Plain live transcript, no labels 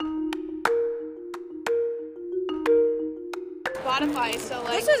Spotify, so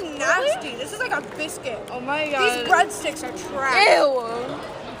like. This is nasty. This is like a biscuit. Oh my god. These breadsticks are trash. Ew.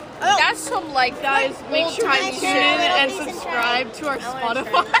 That's some like Guys, make sure to old-timey tune shit. in and subscribe to our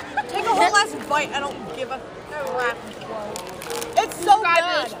Spotify. Take a whole last bite. I don't give a crap. It's so Subscribe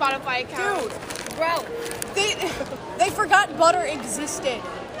bad. to their Spotify account. Dude, Bro. they forgot butter existed.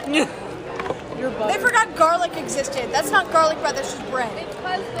 Your They forgot garlic existed. That's not garlic bread, that's just bread.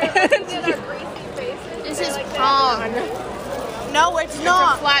 Because they're looking at our greasy faces. This they're is like, prawn. No, it's It's a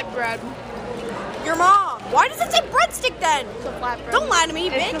not. flatbread. Your mom. Why does it say breadstick then? It's a flatbread. Don't lie to me,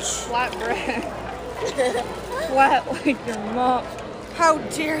 It's bitch. just flatbread. Flat like your mom. How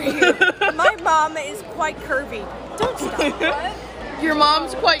dare you? My mom is quite curvy. Don't stop. Your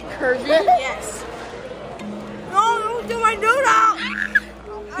mom's quite curvy. Yes. No, don't do my noodle.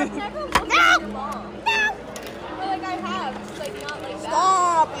 I've never looked at your mom. No. But like I have. It's like not like that.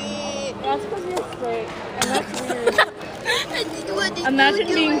 Stop it. That's because you're straight, and that's weird. Imagine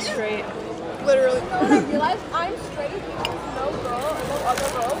being straight. Literally. So when I realized I'm straight because no girl or no other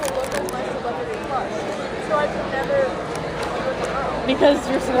girl will look at my celebrity crush. So I could never look at a girl. Because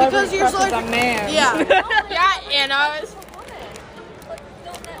your celebrity Because you're crush is a celebrity- man. Yeah. Yeah, Anna. It's a woman. Like,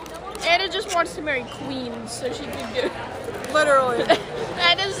 no one Anna just wants to marry Queen so she can get. Literally.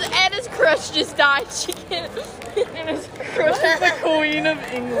 Anna's crush just died. She can't. Anna's crush is the Queen of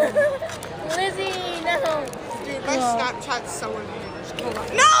England. Lizzie, no. Dude, my Snapchat's so unhinged. Hold on.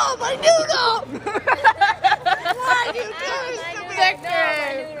 No, my noodle! Why do you do this to me?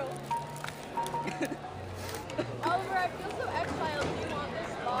 Victor. Oliver, I feel so exiled. Do you want this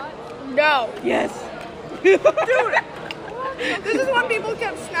spot? No. Yes. Dude, this is what people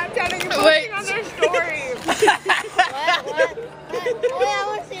kept Snapchatting and Wait. posting on their stories. What? Oh, yeah, I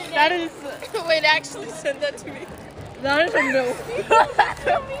want to see it. That is. Wait, actually send that to me. That is a milk.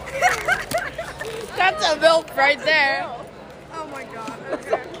 That's a milk right there. Oh my god.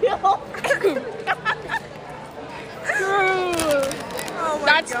 Okay. Oh my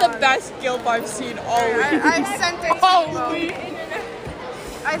That's god. the best gilf I've seen all week. I sent it to All you both. week.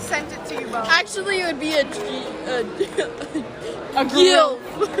 I sent it to you both. Actually, it would be a a gilf.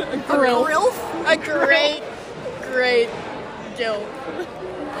 A grill. Grilf? A great gilf.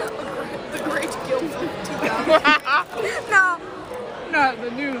 The great guilt of 2000. No. Not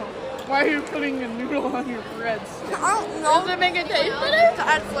the noodle. Why are you putting a noodle on your breads? I don't know. Does it make it taste better? To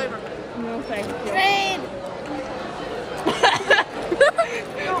add flavor. No, thank you. Trade.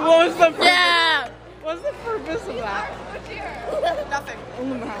 What was the purpose? Yeah. What's the purpose of that? Nothing. On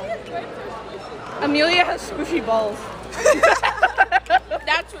the mouth. Amelia has squishy balls.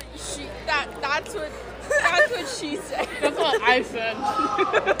 That's what she. That's what she said. That's what I said.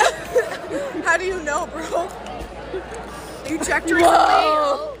 How do you know, bro? You checked her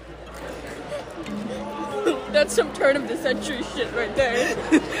Whoa. That's some turn of the century shit right there.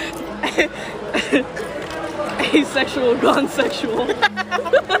 Asexual gone sexual.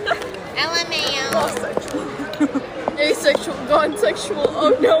 LMAO. Asexual gone sexual.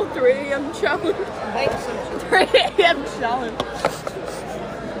 Oh no, 3 a.m. challenge. 3 a.m. challenge.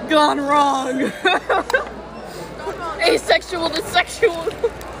 Gone wrong. Asexual to sexual.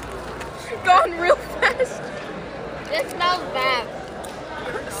 Gone real fast. It smells bad.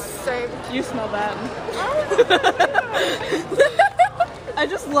 Same. You smell bad. I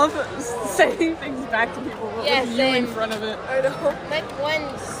just love saying things back to people with Yeah, you same. in front of it. I know. Like when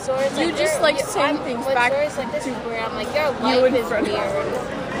source You just like saying things when back source like this is where I'm like, your in life is front of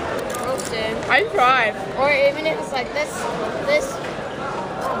weird. Roasted. I tried. Or even if it's like this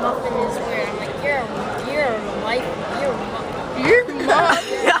muffin is weird. I'm like, your life, Your mom.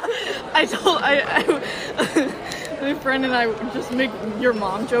 My friend and I just make your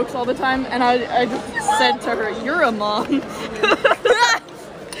mom jokes all the time, and I just said to her, "You're a mom."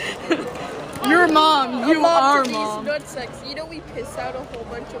 You're a mom. You are mom. Nutsex. You know we piss out a whole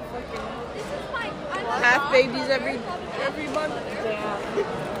bunch of fucking half babies every month. Yeah.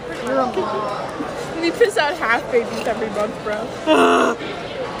 You're a mom. We piss out half babies every month, bro.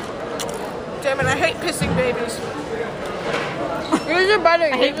 Damn it, I hate pissing babies. Yours are better.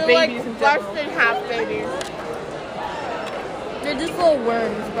 I hate Yours are babies in like less than half babies. They're just little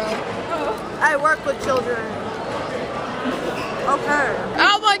worms, bro. I work with children. Okay.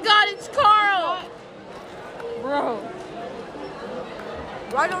 Oh my god, it's Carl! Bro.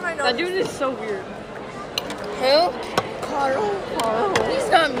 Why don't I know That this? dude is so weird. Who? Carl. He's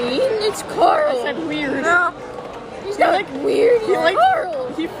not mean, it's Carl. I said weird. No. He's not like weird, he's like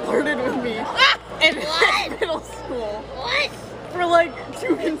Carl. He flirted with me in middle school. What? For like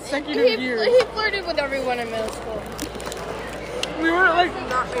 2 consecutive years. He flirted with everyone in middle school. We were like,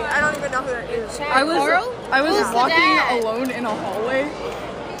 Not me. I don't even know who that is. I was. Carl? I was walking alone in a hallway,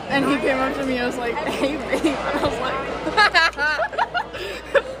 and he came up to me and was like, "Hey, babe," and I was like,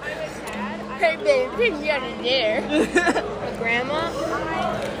 Hey babe, take me out of there. A grandma?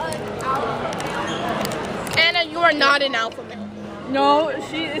 Anna, you are not an alpha male. "No,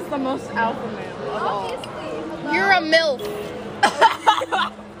 she is the most alpha male of all." You're a MILF.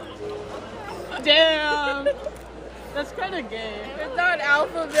 Damn, that's kind of gay. It's not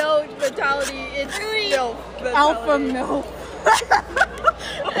alpha male mentality, it's MILF. Alpha milk.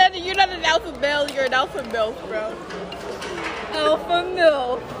 Anna, you're not an alpha male, you're an alpha MILF, bro. Alpha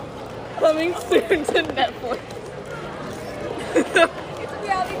milk. Coming soon to Netflix. It's a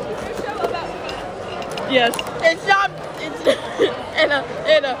reality TV show about Yes. It's not, it's Anna,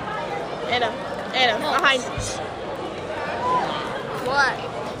 behind you. What?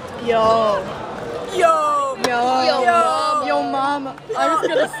 Yo. Yo, Mom. I was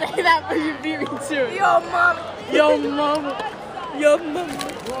gonna say that, but you beat me to it. yo, mom. Yo, mama. Yo, mama.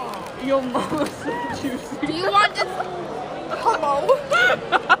 Yo, mama's so juicy. Do you want this? Hello?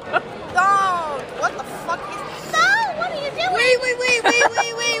 Don't. What the fuck is this? No, what are you doing? Wait. No.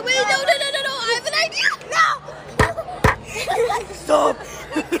 I have an idea. No. Stop.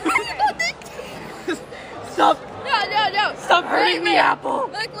 Stop. No. Stop hurting the apple.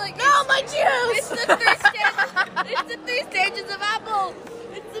 Look. No, my juice. It's the three stages of apple.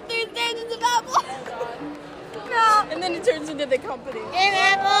 No. And then it turns into the company. Hey,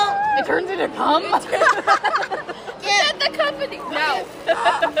 apple. It turns into cum? Get the company. No.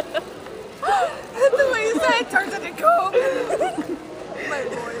 The way you say it turns into cum. My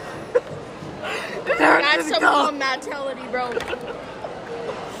boy. That's some cum mentality, bro.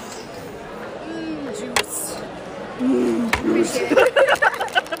 Juice. Appreciate it.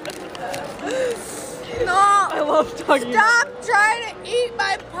 No. I love talking Stop trying to eat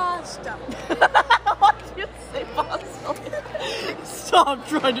my pasta. Why did you say pasta? Stop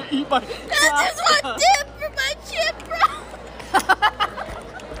trying to eat my I just want dip for my chip, bro.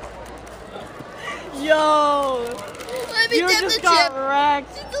 Yo. Let me You dip just the got chip.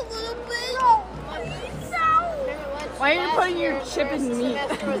 wrecked. Just a little bit. Why are you putting your chip in meat?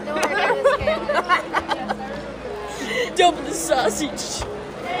 Dump the sausage.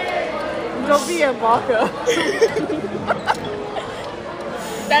 Don't be a baka.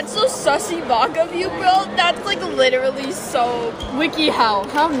 That's so sussy bog of you, bro. That's like literally so. Wiki how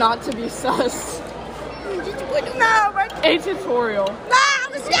not to be sus. No, A tutorial. Why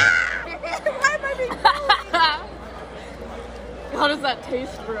am I being How does that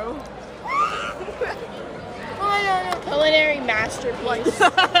taste, bro? culinary masterpiece?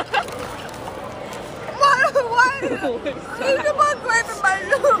 Why? There's a bug right in my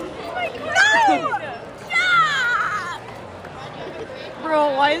room. No! Stop! Bro,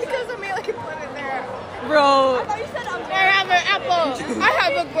 why is Because Amelia put it there. bro? I have an apple. I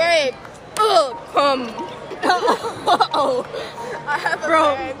have a grape. Ugh, Oh, I have a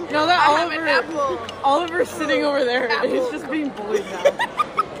bro. grape. Now that I have an apple. Oliver's sitting over there, Apple. he's just being bullied now.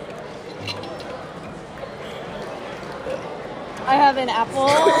 I have an apple.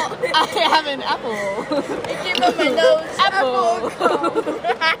 I have an apple. It came on my nose. Apple.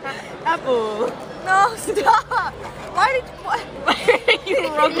 Apple. No, stop. Why did you... You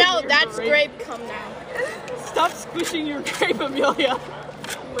rubbed No, your that's grape. Come now. Stop squishing your grape, Amelia.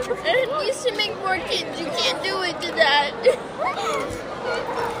 It used to make more kids. You can't do it to that.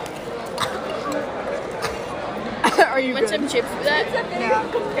 Are you Want good? some chips for that? Yeah.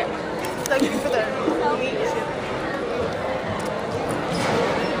 Okay. Thank you for that. Meat chip.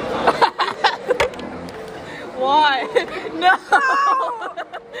 Why? No!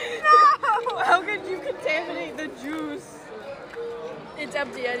 How could you contaminate the juice? It's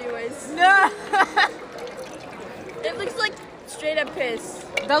empty anyways. No! It looks like straight up piss.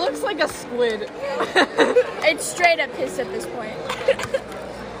 That looks like a squid. It's straight up piss at this point.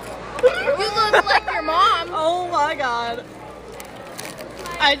 You look like your mom. Oh my god.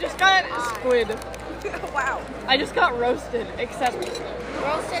 I just got squid. Wow. I just got roasted, except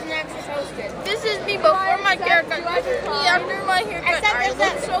Roasted next to toasted. This is me before my haircut. This is me after my haircut. Except I there's look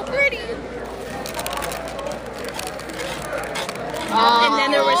that- so pretty. And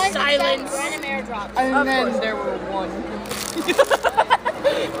then there was silence. Random airdrops. and then there were one.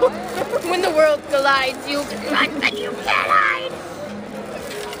 When the world collides, you can but you can't hide.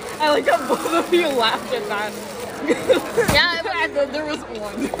 I like how both of you laughed at that. Yeah, And then there was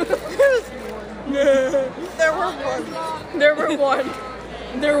one. there were one. There were one.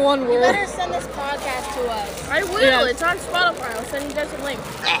 There one You word. better send this podcast to us. I will. Yes. It's on Spotify. I'll send you guys a link.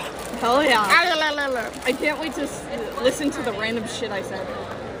 Hell yeah. Ah, I can't wait to listen to the random shit I said.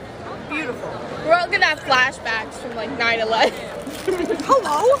 beautiful. We're all gonna have flashbacks from like 9/11.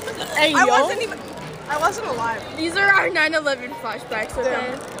 Hello? Hey, I wasn't alive. These are our 9/11 flashbacks,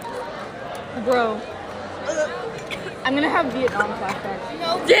 okay? Bro, I'm gonna have Vietnam flashbacks.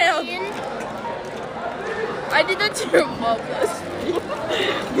 No. Damn. Ian. I did that to your mom last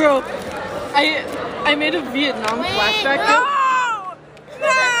week. Bro, I made a Vietnam flashback.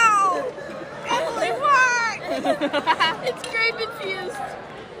 No! Emily, why? It's great confused.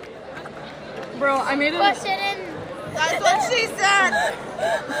 Bro, I made a. Push it in. That's what she said.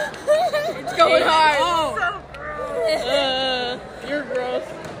 It's going hard. Oh, So you're gross.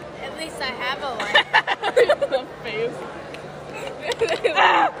 At least I have a one. The face.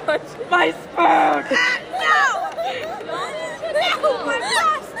 My spoon. no! My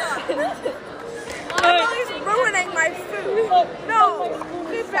pasta! Emily's ruining my food. No,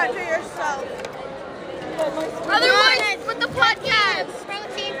 keep that to yourself. Otherwise, with the podcast.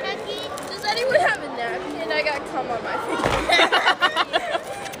 Protein cookie. Does anyone have a napkin? I got cum on my face.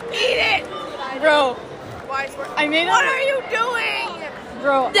 Eat it! Bro, I made What a. are you doing?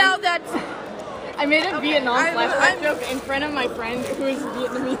 Bro, Now that's. I made a Vietnam I'm- flashback I'm- joke in front of my friend who is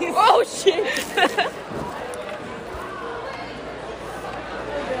Vietnamese. Oh shit!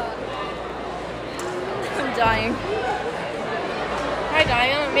 I'm dying. Hi,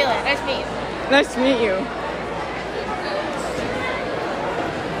 darling. I'm Amelia. Nice to meet you. Nice to meet you.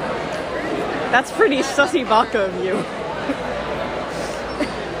 That's pretty sussy baka of you.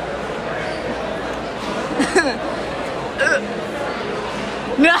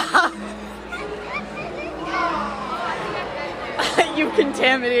 No! You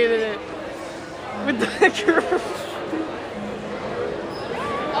contaminated it with the curve.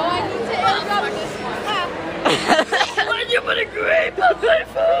 Oh, I need to airdrop this one. Why'd you put a grape on my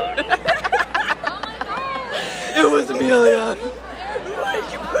phone? Oh my god! It was Amelia.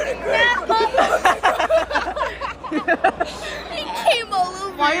 Why'd you put a grape? It came all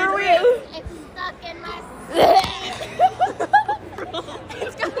over. Why are we? It's stuck in my.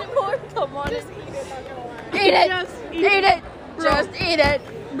 It's got more cum on it. Eat it. Just Eat it. Just eat it.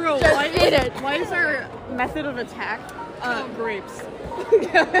 Bro, Just why eat it. Why is our method of attack grapes?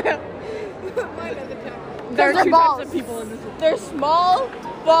 There are they're two balls. types of people in this world. They're small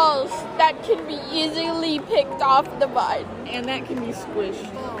balls that can be easily picked off the vine. And that can be squished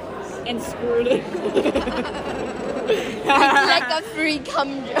and squirted. It's like a free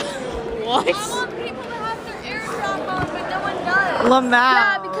cum job. What? I want people to have their airdrop on, but no one does. Lamau.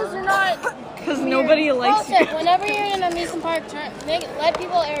 Yeah, because they're not. Because nobody likes Also, you. whenever you're in amusement park, let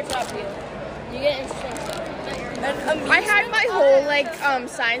people airdrop you. You get interesting stuff. I had my whole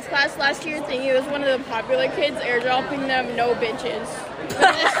science class last year thinking it was one of the popular kids airdropping them no bitches.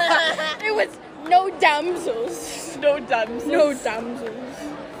 It was no damsels. No damsels. No damsels.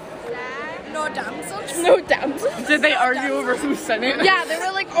 No damsels. No damsels. Did they argue over who sent it? Yeah, they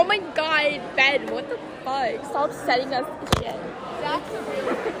were like, oh my god, Ben, what the fuck? Stop setting us shit. That's a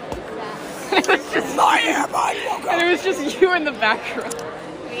really It was just and it was just you in the background.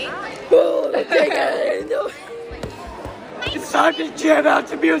 It's time to jam out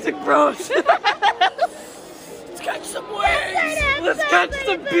to music, bros. Let's catch some waves. Let's catch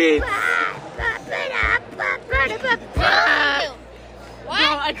some beats. What?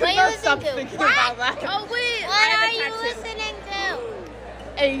 No, I could What not you stop listening to? thinking What? about that. Oh wait, What I are had to you text him. listening to?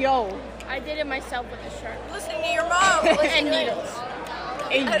 Hey, yo. I did it myself with a shirt. Listening to your mom. And needles.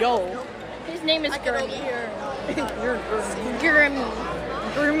 Hey, yo. His name is Gurmy. You're Gurmy.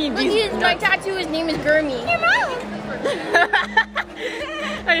 Gurmy Look, these my nuts. tattoo, his name is Gurmy.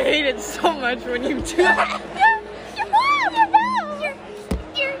 I hate it so much when you do that.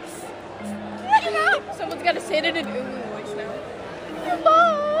 Someone's got to say it in an Umu voice now.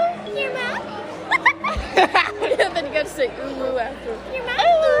 Yeah, then you got to say Umu after.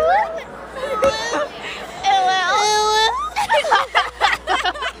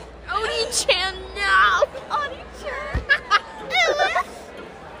 Oni-chan now. Oni-chan.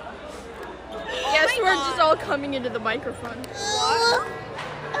 Yes, we're just all coming into the microphone. What?